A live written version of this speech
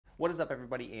What is up,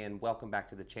 everybody, and welcome back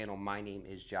to the channel. My name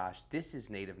is Josh. This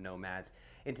is Native Nomads,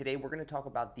 and today we're going to talk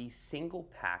about the single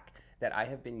pack that I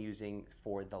have been using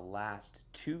for the last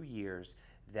 2 years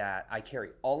that I carry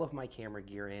all of my camera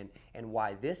gear in, and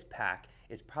why this pack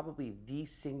is probably the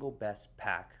single best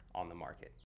pack on the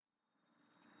market.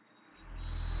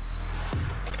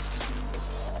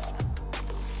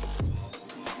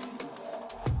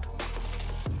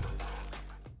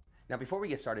 Now, before we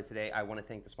get started today, I want to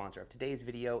thank the sponsor of today's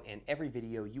video and every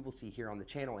video you will see here on the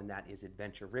channel, and that is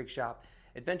Adventure Rig Shop.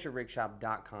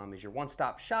 AdventureRigShop.com is your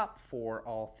one-stop shop for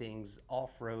all things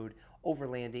off-road,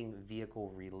 overlanding,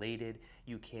 vehicle related.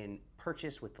 You can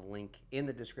purchase with the link in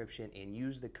the description and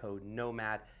use the code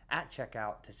NOMAD at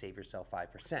checkout to save yourself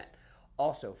 5%.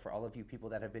 Also, for all of you people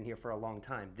that have been here for a long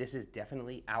time, this is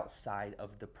definitely outside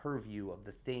of the purview of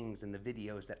the things and the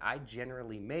videos that I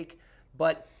generally make,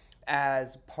 but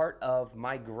as part of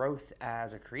my growth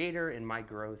as a creator and my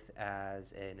growth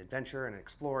as an adventurer and an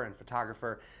explorer and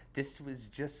photographer, this was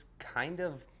just kind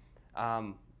of,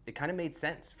 it kind of made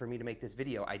sense for me to make this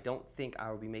video. I don't think I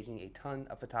will be making a ton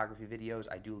of photography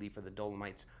videos. I do leave for the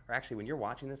Dolomites, or actually when you're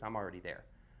watching this, I'm already there.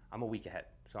 I'm a week ahead,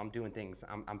 so I'm doing things.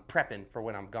 I'm prepping for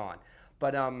when I'm gone.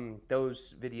 But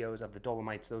those videos of the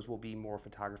Dolomites, those will be more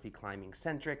photography climbing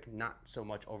centric, not so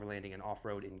much overlanding and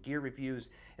off-road and gear reviews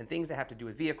and things that have to do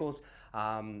with vehicles.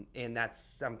 And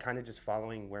I'm kind of just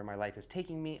following where my life is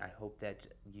taking me. I hope that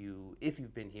you, if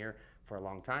you've been here for a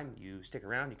long time, you stick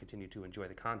around, you continue to enjoy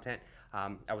the content.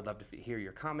 I would love to hear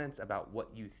your comments about what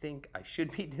you think I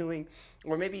should be doing,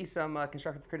 or maybe some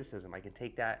constructive criticism. I can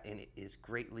take that, and it is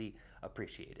greatly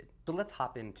appreciated. So let's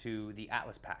hop into the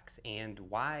Atlas packs and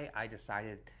why I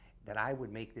decided that I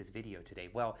would make this video today.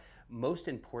 Well, most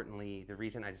importantly, the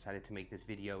reason I decided to make this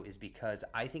video is because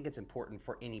I think it's important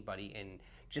for anybody, and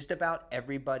just about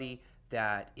everybody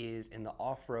that is in the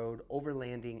off-road,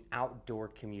 overlanding, outdoor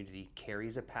community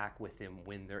carries a pack with them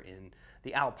when they're in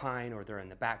the Alpine, or they're in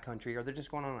the backcountry, or they're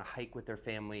just going on a hike with their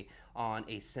family on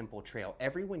a simple trail.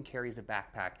 Everyone carries a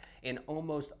backpack, and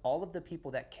almost all of the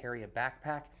people that carry a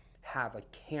backpack have a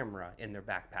camera in their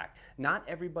backpack. Not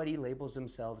everybody labels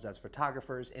themselves as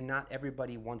photographers, and not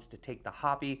everybody wants to take the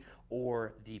hobby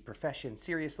or the profession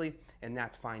seriously, and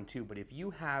that's fine too. But if you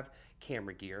have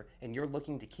camera gear and you're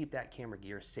looking to keep that camera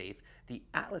gear safe, the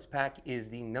Atlas pack is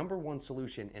the #1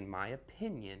 solution, in my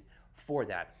opinion, for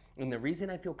that. And the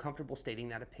reason I feel comfortable stating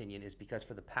that opinion is because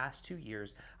for the past 2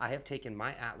 years, I have taken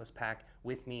my Atlas pack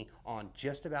with me on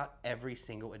just about every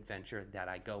single adventure that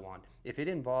I go on. If it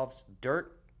involves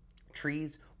dirt,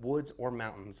 trees, woods, or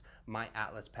mountains, my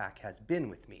Atlas pack has been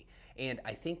with me. And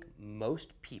I think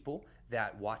most people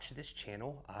that watch this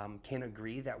channel can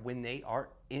agree that when they are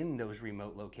in those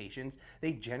remote locations,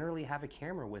 they generally have a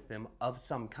camera with them of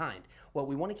some kind. Well,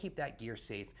 we want to keep that gear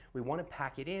safe. We want to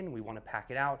pack it in, we want to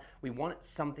pack it out. We want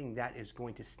something that is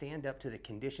going to stand up to the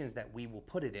conditions that we will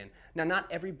put it in. Now, not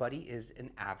everybody is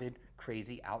an avid,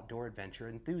 crazy outdoor adventure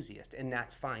enthusiast, and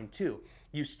that's fine too.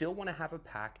 You still want to have a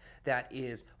pack that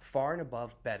is far and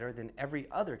above better than every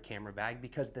other camera bag,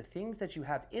 because the things that you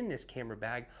have in this camera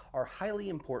bag are highly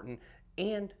important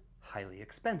and highly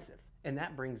expensive. And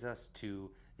that brings us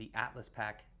to the Atlas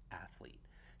Pack Athlete.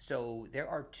 So there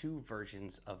are 2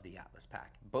 versions of the Atlas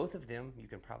Pack. Both of them, you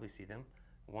can probably see them.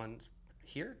 One's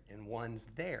here and one's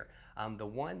there. The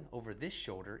one over this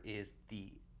shoulder is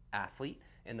the Athlete,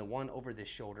 and the one over this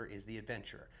shoulder is the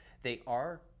Adventurer. They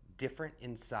are different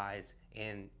in size,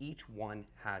 and each one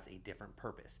has a different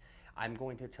purpose. I'm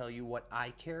going to tell you what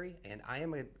I carry, and I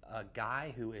am a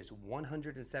guy who is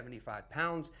 175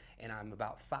 pounds, and I'm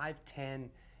about 5'10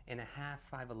 and a half,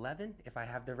 5'11 if I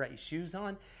have the right shoes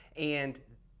on, and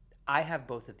I have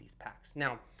both of these packs.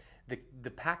 Now,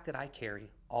 the pack that I carry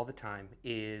all the time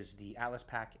is the Atlas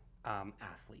Pack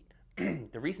Athlete.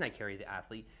 The reason I carry the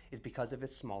Athlete is because of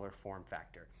its smaller form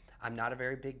factor. I'm not a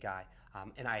very big guy,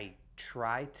 and I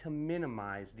try to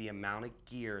minimize the amount of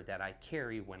gear that I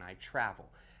carry when I travel.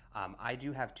 I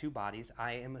do have 2 bodies.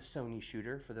 I am a Sony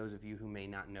shooter, for those of you who may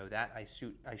not know that. I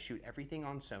shoot everything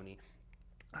on Sony.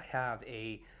 I have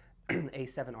a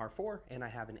A7R4 and I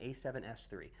have an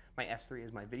A7S3. My S3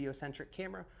 is my video-centric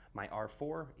camera. My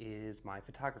R4 is my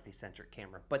photography-centric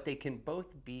camera, but they can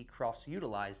both be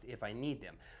cross-utilized if I need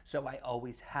them. So I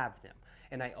always have them.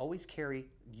 And I always carry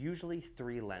usually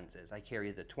 3 lenses. I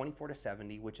carry the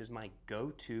 24-70, which is my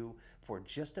go-to for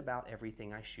just about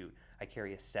everything I shoot. I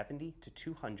carry a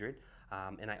 70-200,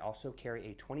 and I also carry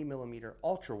a 20mm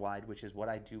ultra-wide, which is what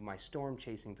I do my storm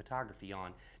chasing photography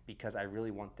on, because I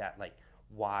really want that like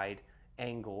wide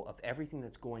angle of everything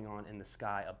that's going on in the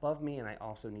sky above me, and I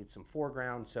also need some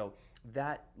foreground, so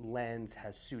that lens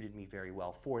has suited me very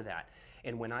well for that.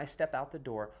 And when I step out the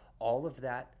door, all of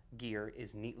that gear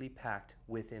is neatly packed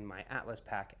within my Atlas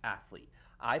Pack Athlete.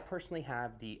 I personally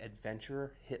have the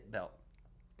Adventurer hip belt.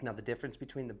 Now the difference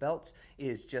between the belts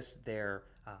is just their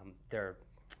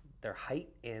height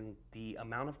and the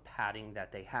amount of padding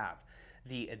that they have.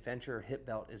 The Adventurer hip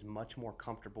belt is much more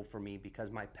comfortable for me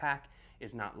because my pack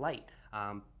is not light.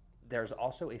 There's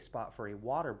also a spot for a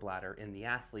water bladder in the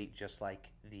Athlete, just like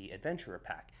the Adventurer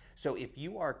pack. So if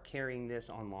you are carrying this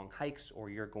on long hikes, or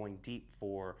you're going deep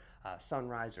for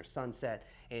sunrise or sunset,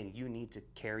 and you need to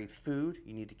carry food,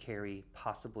 you need to carry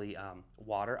possibly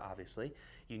water, obviously,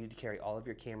 you need to carry all of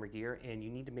your camera gear, and you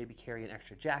need to maybe carry an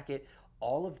extra jacket,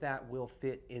 all of that will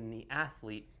fit in the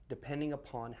Athlete depending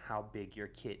upon how big your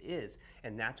kit is.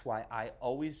 And that's why I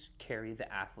always carry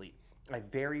the Athlete. I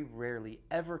very rarely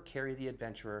ever carry the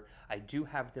Adventurer. I do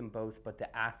have them both, but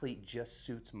the Athlete just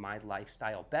suits my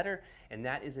lifestyle better, and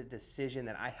that is a decision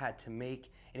that I had to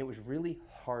make, and it was really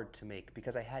hard to make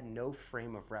because I had no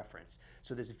frame of reference.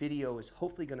 So this video is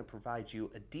hopefully going to provide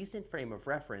you a decent frame of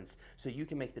reference so you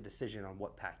can make the decision on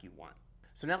what pack you want.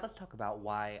 So now let's talk about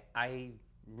why I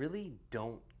really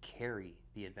don't carry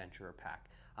the Adventurer pack.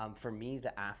 For me,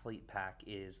 the Athlete pack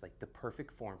is like the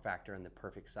perfect form factor and the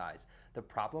perfect size. The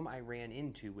problem I ran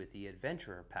into with the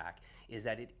Adventurer pack is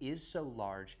that it is so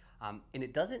large, and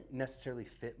it doesn't necessarily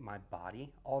fit my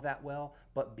body all that well,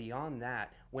 but beyond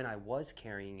that, when I was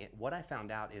carrying it, what I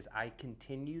found out is I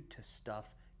continued to stuff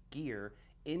gear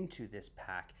into this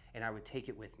pack, and I would take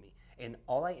it with me. And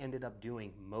all I ended up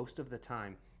doing most of the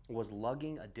time was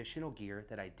lugging additional gear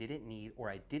that I didn't need or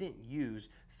I didn't use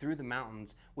through the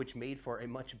mountains, which made for a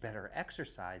much better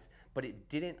exercise, but it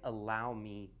didn't allow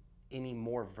me any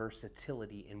more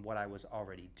versatility in what I was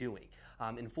already doing.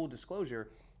 In full disclosure,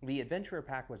 the Adventurer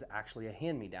pack was actually a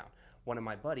hand-me-down. One of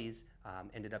my buddies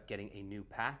ended up getting a new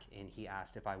pack, and he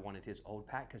asked if I wanted his old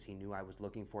pack because he knew I was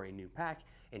looking for a new pack,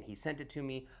 and he sent it to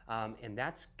me, and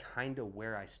that's kind of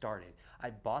where I started.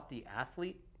 I bought the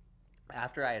Athlete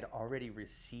after I had already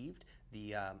received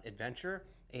the Adventurer,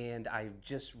 and I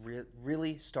just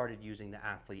really started using the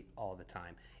Athlete all the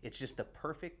time. It's just the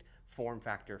perfect form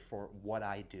factor for what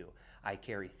I do. I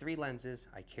carry 3 lenses,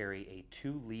 I carry a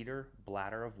 2-liter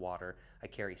bladder of water, I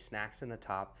carry snacks in the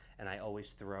top, and I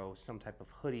always throw some type of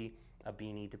hoodie, a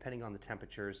beanie, depending on the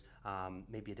temperatures,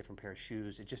 maybe a different pair of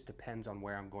shoes. It just depends on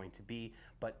where I'm going to be,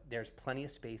 but there's plenty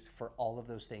of space for all of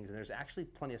those things, and there's actually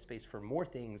plenty of space for more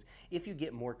things if you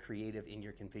get more creative in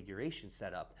your configuration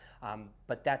setup.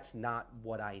 But that's not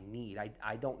what I need.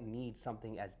 I don't need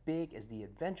something as big as the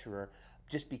Adventurer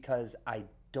just because I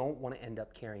don't want to end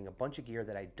up carrying a bunch of gear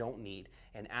that I don't need.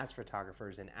 And as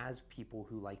photographers and as people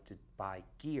who like to buy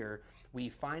gear, we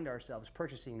find ourselves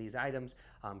purchasing these items,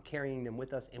 carrying them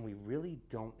with us, and we really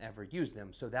don't ever use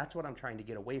them. So that's what I'm trying to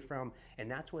get away from, and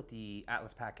that's what the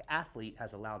Atlas Pack Athlete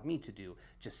has allowed me to do.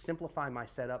 Just simplify my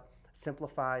setup,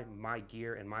 simplify my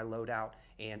gear and my loadout,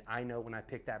 and I know when I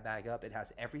pick that bag up, it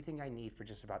has everything I need for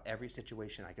just about every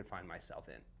situation I could find myself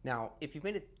in. Now, if you've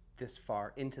made it this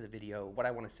far into the video, what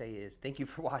I want to say is thank you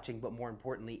for watching, but more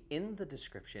importantly, in the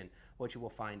description, what you will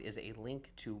find is a link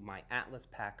to my Atlas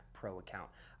Pack Pro account.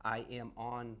 I am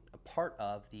on a part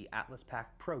of the Atlas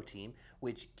Pack Pro team,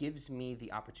 which gives me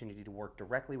the opportunity to work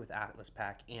directly with Atlas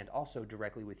Pack and also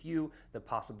directly with you, the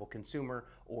possible consumer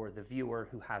or the viewer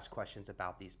who has questions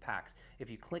about these packs.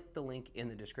 If you click the link in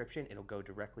the description, it'll go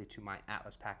directly to my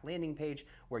Atlas Pack landing page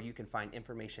where you can find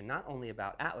information not only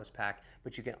about Atlas Pack,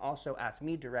 but you can also ask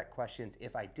me direct questions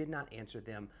if I did not answer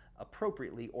them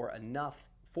appropriately or enough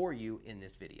for you in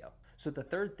this video. So the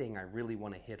third thing I really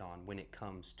want to hit on when it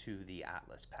comes to the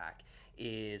Atlas Pack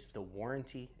is the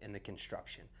warranty and the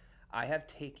construction. I have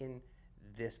taken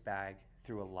this bag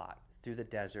through a lot, through the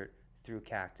desert, through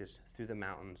cactus, through the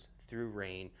mountains, through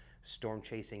rain, storm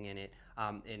chasing in it.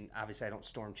 And obviously I don't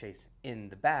storm chase in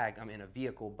the bag, I'm in a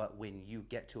vehicle, but when you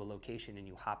get to a location and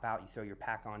you hop out, you throw your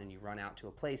pack on and you run out to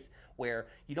a place where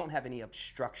you don't have any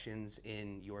obstructions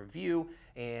in your view,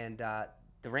 and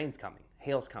the rain's coming,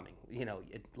 hail's coming, you know,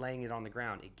 laying it on the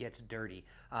ground, it gets dirty.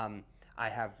 I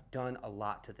have done a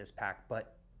lot to this pack,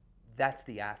 but that's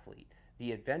the Athlete.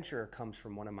 The Adventurer comes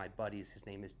from one of my buddies. His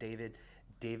name is David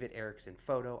Erickson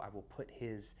Photo. I will put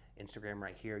his Instagram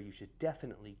right here. You should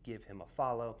definitely give him a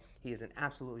follow. He is an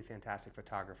absolutely fantastic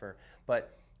photographer,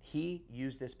 but he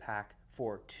used this pack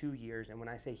for 2 years, and when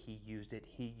I say he used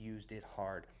it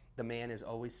hard. The man is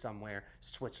always somewhere,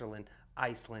 Switzerland,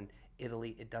 Iceland,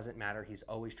 Italy, it doesn't matter. He's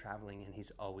always traveling and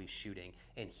he's always shooting,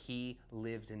 and he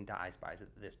lives and dies by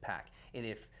this pack. And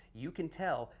if you can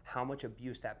tell how much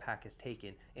abuse that pack has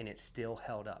taken, and it's still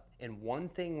held up. And one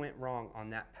thing went wrong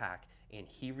on that pack, and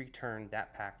he returned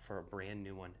that pack for a brand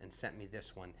new one and sent me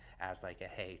this one as like a,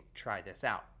 hey, try this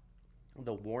out.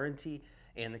 The warranty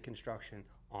and the construction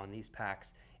on these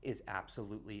packs is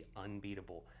absolutely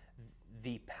unbeatable.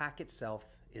 The pack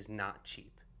itself is not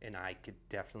cheap, and I could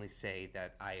definitely say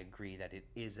that I agree that it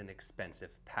is an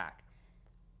expensive pack.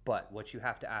 But what you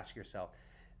have to ask yourself,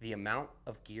 the amount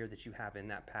of gear that you have in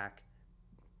that pack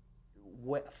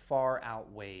far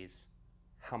outweighs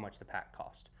how much the pack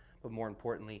cost. But more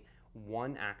importantly,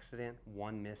 one accident,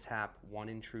 one mishap, one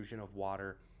intrusion of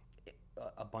water,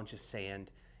 a bunch of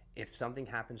sand, if something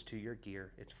happens to your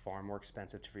gear, it's far more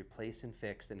expensive to replace and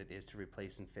fix than it is to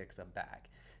replace and fix a bag.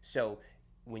 So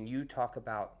when you talk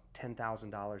about $10,000,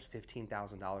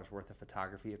 $15,000 worth of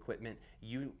photography equipment,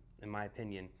 you, in my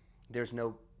opinion, there's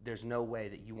no way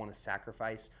that you want to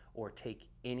sacrifice or take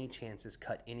any chances,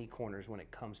 cut any corners when it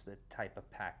comes to the type of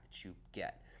pack that you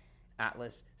get.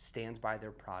 Atlas stands by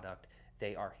their product.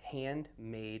 They are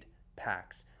handmade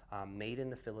packs, made in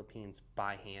the Philippines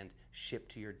by hand,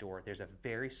 shipped to your door. There's a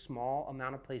very small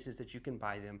amount of places that you can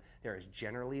buy them. There is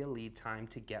generally a lead time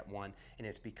to get one, and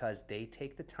it's because they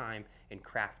take the time in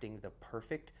crafting the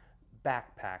perfect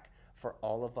backpack for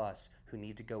all of us who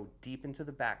need to go deep into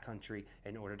the backcountry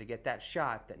in order to get that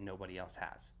shot that nobody else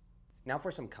has. Now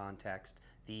for some context,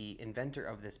 the inventor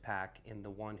of this pack and the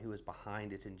one who is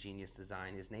behind its ingenious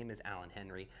design, his name is Alan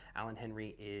Henry. Alan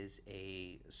Henry is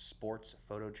a sports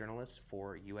photojournalist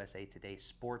for USA Today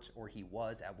Sports, or he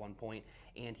was at one point,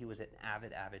 and he was an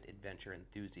avid adventure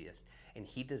enthusiast. And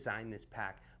he designed this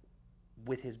pack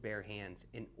with his bare hands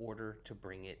in order to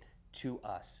bring it to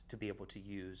us to be able to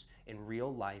use in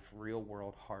real life, real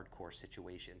world, hardcore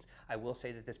situations. I will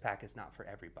say that this pack is not for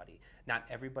everybody. Not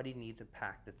everybody needs a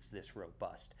pack that's this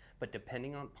robust, but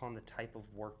depending upon the type of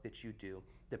work that you do,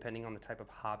 depending on the type of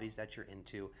hobbies that you're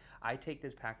into, I take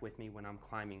this pack with me when I'm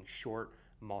climbing short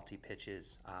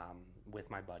multi-pitches with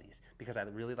my buddies, because I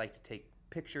really like to take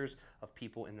pictures of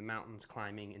people in the mountains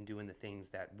climbing and doing the things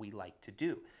that we like to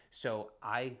do. So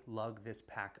I lug this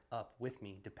pack up with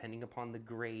me depending upon the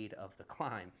grade of the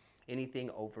climb. Anything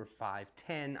over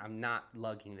 5'10", I'm not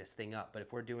lugging this thing up. But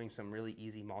if we're doing some really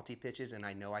easy multi-pitches and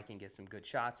I know I can get some good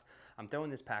shots, I'm throwing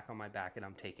this pack on my back and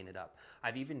I'm taking it up.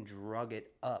 I've even drug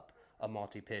it up a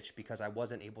multi-pitch because I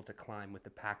wasn't able to climb with the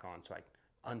pack on. So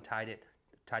I untied it,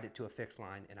 tied it to a fixed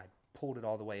line, and I pulled it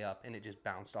all the way up, and it just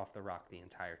bounced off the rock the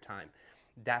entire time.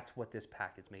 That's what this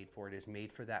pack is made for. It is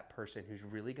made for that person who's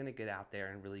really going to get out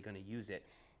there and really going to use it.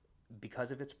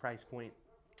 Because of its price point,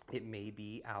 it may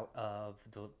be out of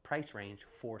the price range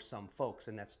for some folks,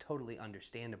 and that's totally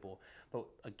understandable. But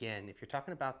again, if you're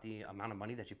talking about the amount of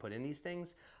money that you put in these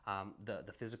things,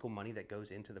 the physical money that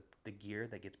goes into the gear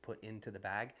that gets put into the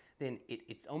bag, then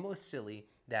it's almost silly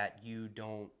that you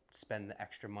don't spend the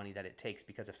extra money that it takes,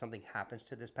 because if something happens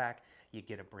to this pack, you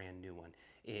get a brand new one.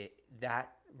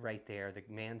 That right there, the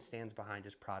man stands behind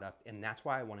his product, and that's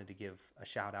why I wanted to give a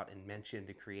shout out and mention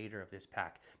the creator of this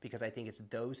pack, because I think it's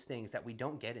those things that we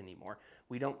don't get anymore.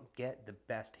 We don't get the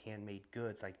best handmade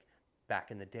goods like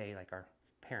back in the day, like our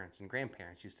parents and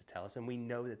grandparents used to tell us, and we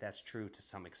know that that's true to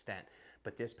some extent.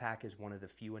 But this pack is one of the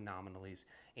few anomalies,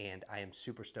 and I am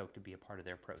super stoked to be a part of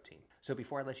their pro team. So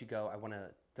before I let you go, I want to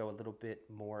throw a little bit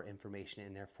more information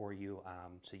in there for you,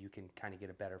 so you can kind of get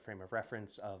a better frame of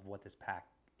reference of what this pack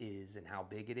is and how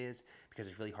big it is, because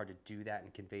it's really hard to do that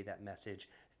and convey that message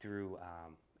through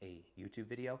a YouTube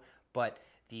video. But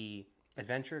the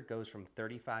Adventure goes from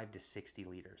 35 to 60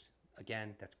 liters.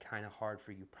 Again, that's kind of hard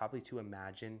for you probably to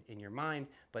imagine in your mind,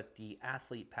 but the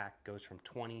Athlete pack goes from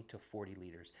 20 to 40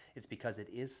 liters. It's because it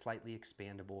is slightly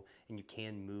expandable and you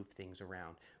can move things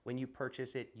around. When you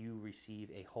purchase it, you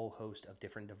receive a whole host of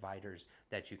different dividers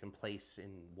that you can place in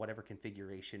whatever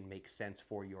configuration makes sense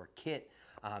for your kit,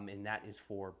 and that is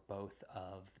for both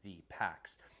of the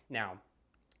packs. Now,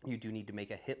 you do need to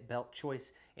make a hip belt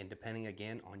choice, and depending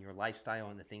again on your lifestyle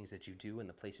and the things that you do and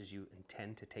the places you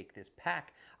intend to take this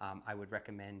pack, I would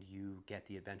recommend you get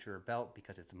the Adventurer belt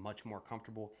because it's much more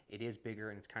comfortable. It is bigger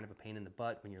and it's kind of a pain in the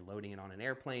butt when you're loading it on an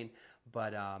airplane,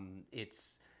 but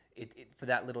for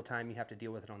that little time you have to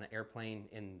deal with it on the airplane,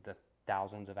 in the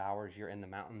thousands of hours you're in the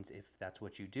mountains, if that's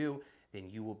what you do, then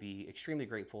you will be extremely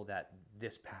grateful that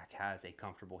this pack has a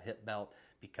comfortable hip belt,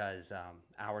 because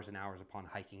hours and hours upon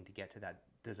hiking to get to that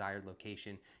desired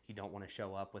location, you don't want to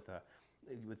show up with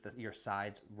your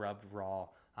sides rubbed raw,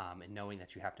 and knowing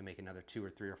that you have to make another 2 or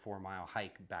 3 or 4 mile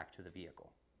hike back to the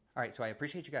vehicle. All right, so I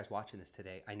appreciate you guys watching this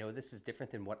today. I know this is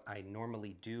different than what I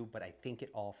normally do, but I think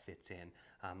it all fits in.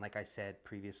 Like I said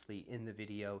previously in the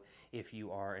video, if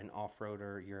you are an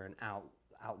off-roader, you're an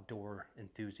outdoor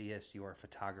enthusiast, you're a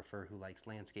photographer who likes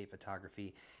landscape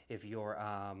photography, if you're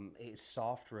a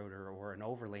soft roader or an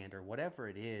overlander, whatever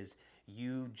it is,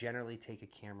 you generally take a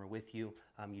camera with you.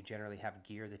 You generally have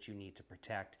gear that you need to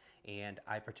protect, and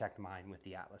I protect mine with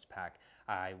the Atlas Pack.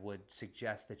 I would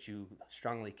suggest that you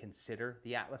strongly consider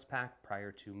the Atlas Pack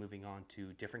prior to moving on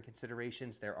to different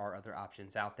considerations. There are other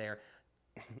options out there.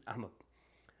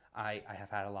 I have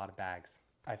had a lot of bags.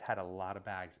 I've had a lot of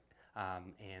bags,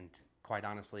 and quite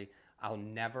honestly, I'll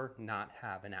never not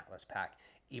have an Atlas Pack.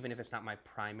 Even if it's not my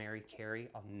primary carry,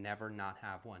 I'll never not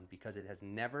have one because it has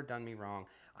never done me wrong.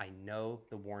 I know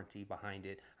the warranty behind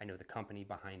it. I know the company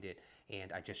behind it,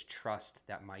 and I just trust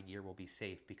that my gear will be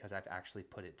safe because I've actually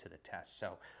put it to the test.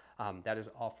 So that is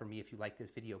all for me. If you like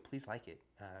this video, please like it,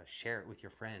 share it with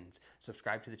your friends,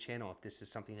 subscribe to the channel if this is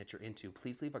something that you're into.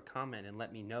 Please leave a comment and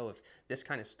let me know if this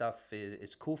kind of stuff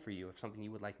is cool for you, if something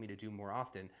you would like me to do more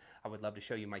often. I would love to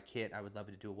show you my kit. I would love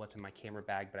to do a what's in my camera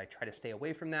bag, but I try to stay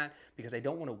away from that because I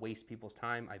don't want to waste people's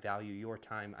time. I value your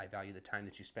time. I value the time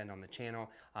that you spend on the channel,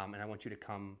 and I want you to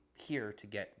come here to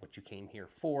get what you came here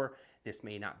for. This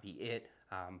may not be it,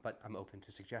 but I'm open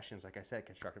to suggestions. Like I said,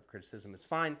 constructive criticism is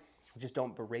fine. Just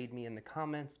don't berate me in the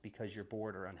comments because you're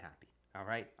bored or unhappy. All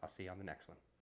right, I'll see you on the next one.